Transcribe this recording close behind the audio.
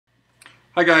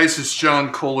Hi guys, it's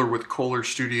John Koehler with Koehler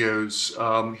Studios.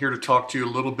 Here to talk to you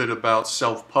a little bit about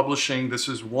self-publishing. This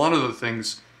is one of the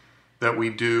things that we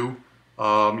do.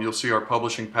 You'll see our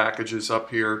publishing packages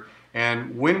up here.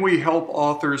 And when we help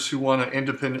authors who want to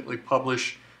independently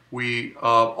publish, we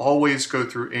always go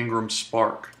through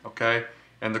IngramSpark, okay?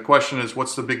 And the question is,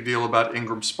 what's the big deal about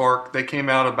IngramSpark? They came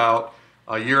out about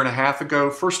a year and a half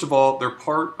ago. First of all, they're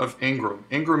part of Ingram.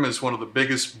 Ingram is one of the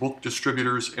biggest book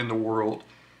distributors in the world.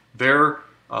 Their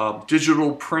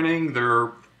digital printing,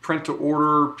 their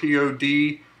print-to-order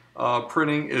POD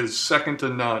printing is second to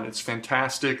none. It's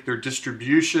fantastic. Their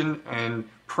distribution and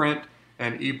print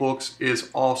and ebooks is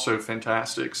also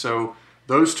fantastic. So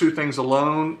those two things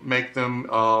alone make them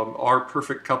our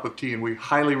perfect cup of tea, and we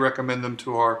highly recommend them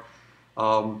to our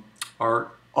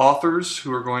authors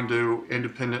who are going to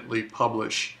independently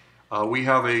publish. We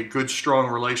have a good, strong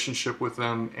relationship with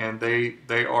them, and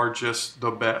they are just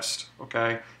the best,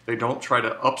 okay? They don't try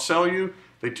to upsell you.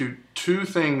 They do two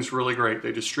things really great.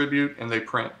 They distribute and they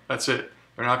print. That's it.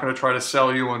 They're not going to try to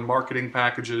sell you on marketing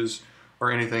packages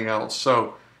or anything else.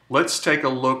 So let's take a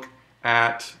look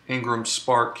at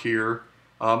IngramSpark here.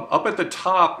 Up at the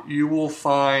top, you will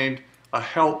find a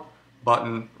help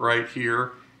button right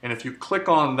here. And if you click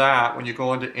on that, when you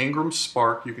go into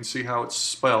IngramSpark, you can see how it's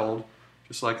spelled,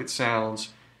 just like it sounds.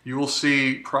 You will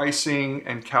see pricing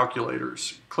and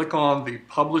calculators. Click on the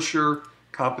Publisher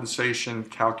Compensation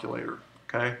Calculator,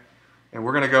 okay? And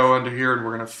we're going to go into here and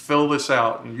we're going to fill this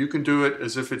out. And you can do it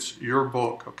as if it's your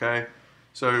book, okay?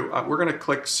 So we're going to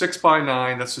click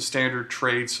 6x9. That's the standard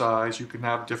trade size. You can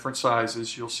have different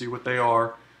sizes. You'll see what they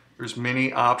are. There's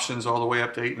many options all the way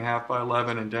up to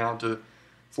 8.5x11 and down to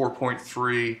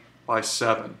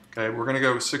 4.3x7. Okay, we're going to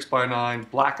go with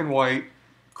 6x9, black and white,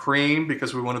 cream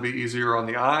because we want to be easier on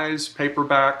the eyes,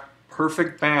 paperback,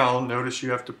 perfect bound. Notice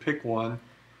you have to pick one.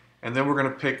 And then we're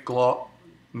going to pick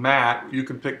matte. You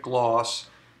can pick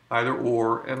gloss, either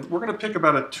or. And we're going to pick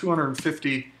about a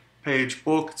 250-page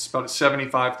book. It's about a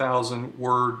 75,000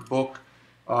 word book.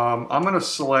 I'm going to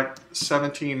select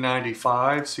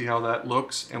 $17.95, see how that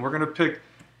looks. And we're going to pick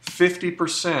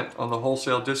 50% on the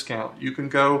wholesale discount. You can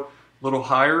go a little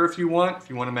higher if you want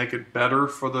to make it better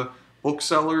for the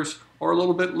booksellers, or a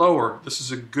little bit lower. This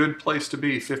is a good place to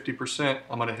be, 50%.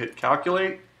 I'm going to hit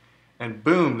calculate. And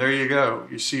boom, there you go.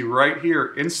 You see right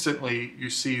here, instantly, you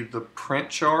see the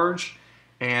print charge,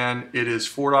 and it is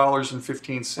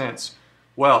 $4.15.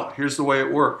 Well, here's the way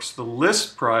it works. The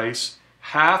list price,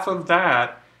 half of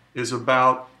that is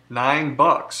about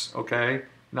 $9, okay?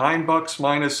 $9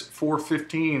 minus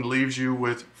 $4.15 leaves you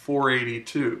with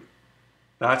 $4.82.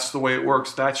 That's the way it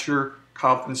works. That's your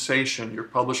compensation, your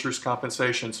publisher's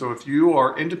compensation. So if you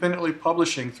are independently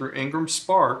publishing through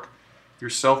IngramSpark,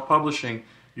 you're self-publishing,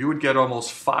 you would get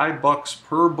almost $5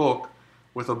 per book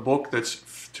with a book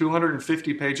that's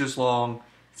 250 pages long,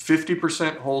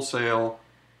 50% wholesale,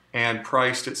 and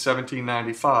priced at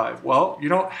 $17.95. Well, you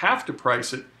don't have to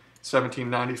price it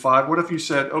 $17.95. What if you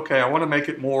said, okay, I want to make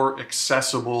it more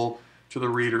accessible to the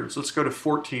readers. Let's go to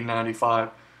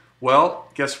 $14.95. Well,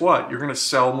 guess what? You're going to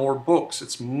sell more books.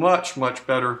 It's much, much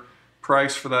better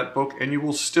price for that book, and you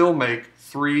will still make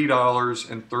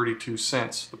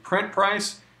 $3.32. The print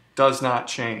price does not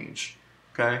change,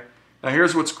 okay? Now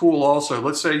here's what's cool also.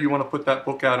 Let's say you want to put that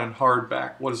book out in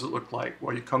hardback. What does it look like?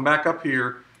 Well, you come back up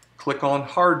here, click on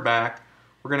hardback.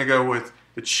 We're going to go with,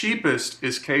 the cheapest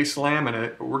is case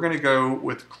laminate, but we're going to go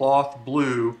with cloth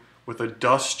blue with a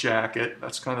dust jacket.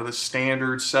 That's kind of the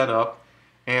standard setup.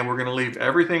 And we're going to leave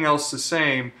everything else the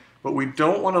same, but we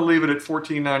don't want to leave it at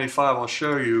 $14.95. I'll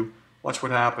show you. Watch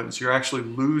what happens. You're actually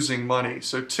losing money.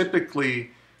 So typically,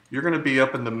 you're going to be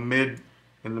up in the mid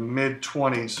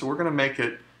 20s. So we're going to make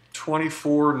it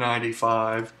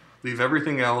 $24.95. Leave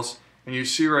everything else, and you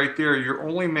see right there, you're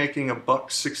only making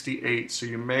 $1.68. So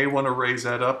you may want to raise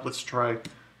that up. Let's try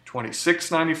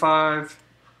 $26.95.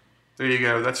 There you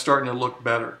go. That's starting to look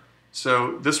better.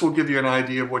 So this will give you an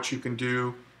idea of what you can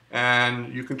do.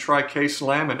 And you can try case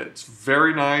laminate. It's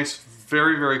very nice,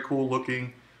 very, very cool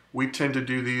looking. We tend to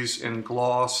do these in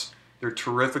gloss. They're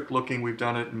terrific looking. We've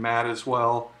done it in matte as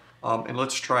well. And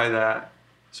let's try that.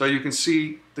 So you can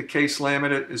see the case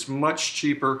laminate is much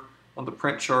cheaper on the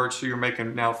print charge, so you're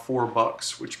making now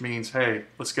 $4, which means, hey,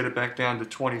 let's get it back down to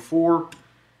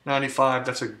 $24.95.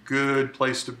 That's a good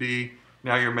place to be.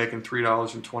 Now you're making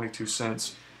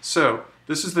 $3.22. So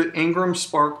this is the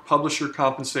IngramSpark Publisher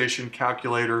Compensation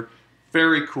Calculator.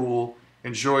 Very cool.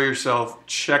 Enjoy yourself.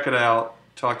 Check it out.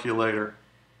 Talk to you later.